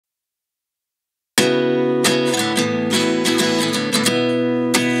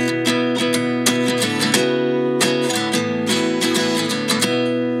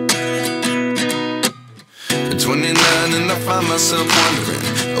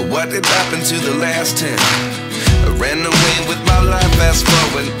what did happen to the last 10? I ran away with my life, fast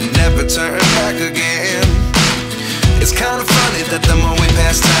forward, never turn back again. It's kind of funny that the more we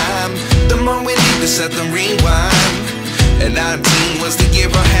pass time, the more we need to set the rewind. And 19 was the year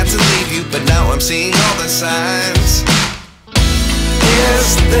I had to leave you, but now I'm seeing all the signs.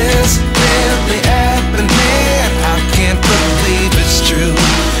 Is this really happening? I can't believe it's true.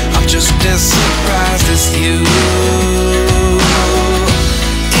 I'm just as surprised as you.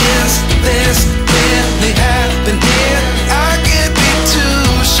 Is this really happening? I can't be too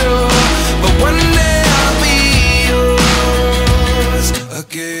sure, but one day I'll be yours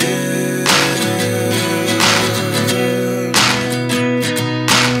again.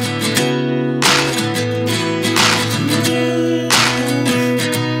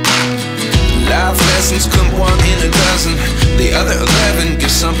 Life lessons come one in a dozen, the other 11 get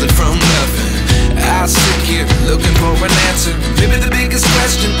something from nothing. I sit here looking for an answer. Maybe the biggest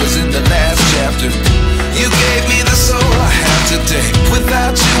question was in the last chapter. You gave me the soul I have today.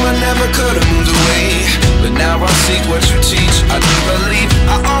 Without you I never could have moved away. But now I see what you teach. I do believe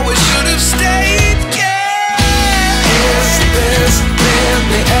I always should have stayed. Yeah. Is this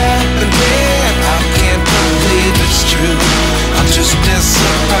really happening? I can't believe it's true. I'm just as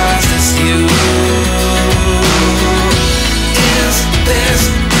surprised as you. Is this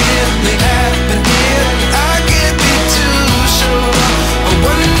really happening? I can't be too sure, but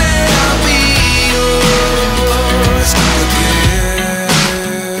one day I'll be yours again.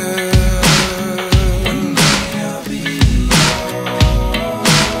 One day I'll be yours.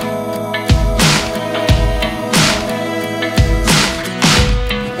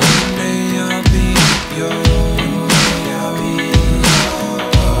 One day I'll be yours. I'll be yours.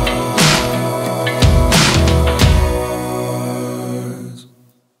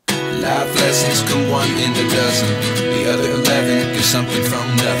 Life lessons come one in a dozen, the other 11 get something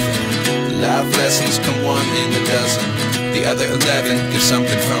from nothing. Life lessons come one in a dozen, the other 11 get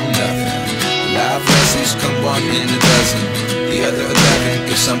something from nothing. Life lessons come one in a dozen, the other 11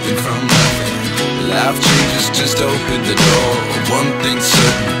 get something from nothing. Life changes just open the door. One thing's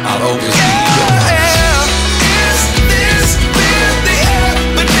certain, I'll always be yours. Is this really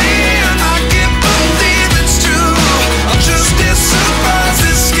happening? I can't believe it's true. I'm just as surprised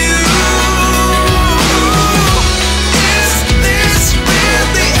as you. Is this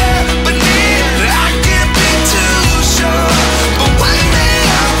really happening? I can't be too sure, but one day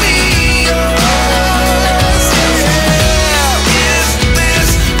I'll be yours. Yeah. Is this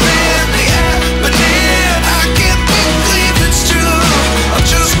really happening? I can't believe it's true. I'm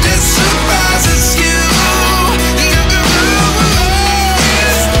just as surprised as you.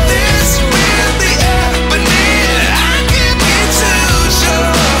 Is this really happening? I can't be too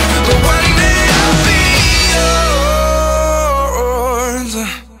sure, but one day I'll be yours.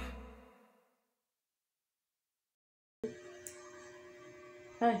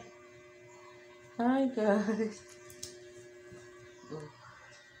 Hi. Hi guys. Oh,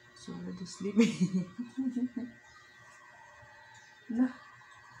 so already sleeping. No.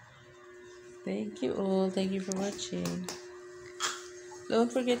 Thank you all. Thank you for watching.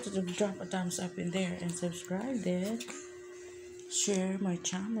 Don't forget to drop a thumbs up in there and subscribe there. Share my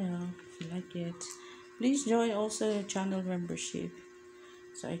channel if you like it. Please join also the channel membership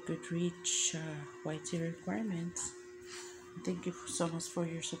so I could reach YT requirements. Thank you so much for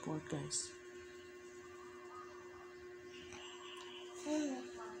your support, guys.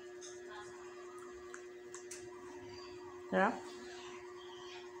 Yeah?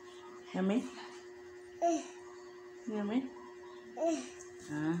 Yummy? Yummy?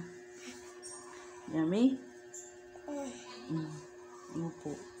 Yummy?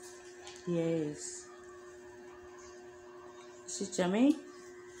 Opo. Yes. Is it yummy?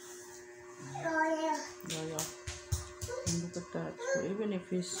 Yeah. Look at that. So even if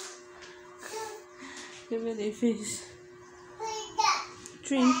he's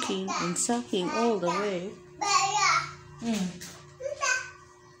drinking and sucking all the way.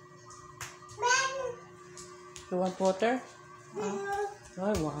 You want water? Oh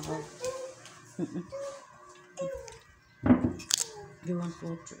wow. You want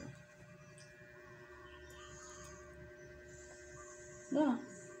water? Yeah.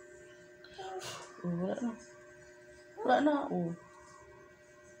 Oh, wala na. Wala na. Oh.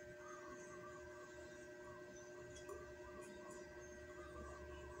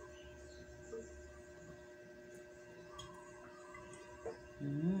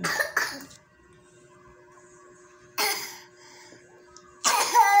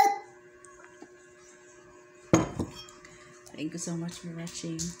 Thank you so much for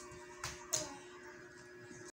watching.